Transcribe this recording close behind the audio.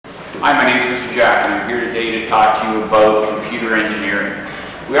Hi, my name is Mr. Jack, and I'm here today to talk to you about computer engineering.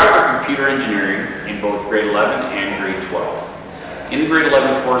 We offer computer engineering in both grade 11 and grade 12. In the grade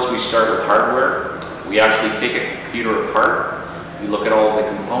 11 course, we start with hardware. We actually take a computer apart. We look at all the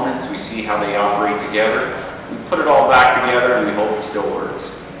components, we see how they operate together. We put it all back together and we hope it still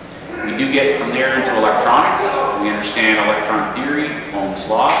works. We do get from there into electronics. We understand electron theory, Ohm's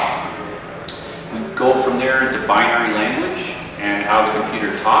law. We go from there into binary language and how the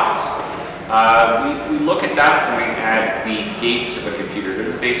computer talks. We look at that point at the gates of a computer.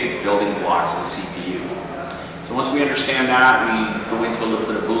 They're the basic building blocks of a CPU. So once we understand that, we go into a little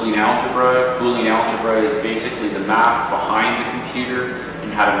bit of Boolean algebra. Boolean algebra is basically the math behind the computer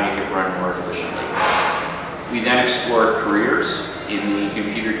and how to make it run more efficiently. We then explore careers in the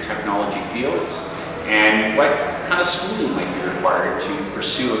computer technology fields and what kind of schooling might be required to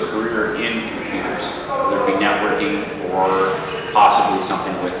pursue a career in computers, whether it be networking or possibly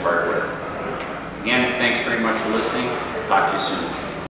something with hardware. Again, thanks very much for listening. Talk to you soon.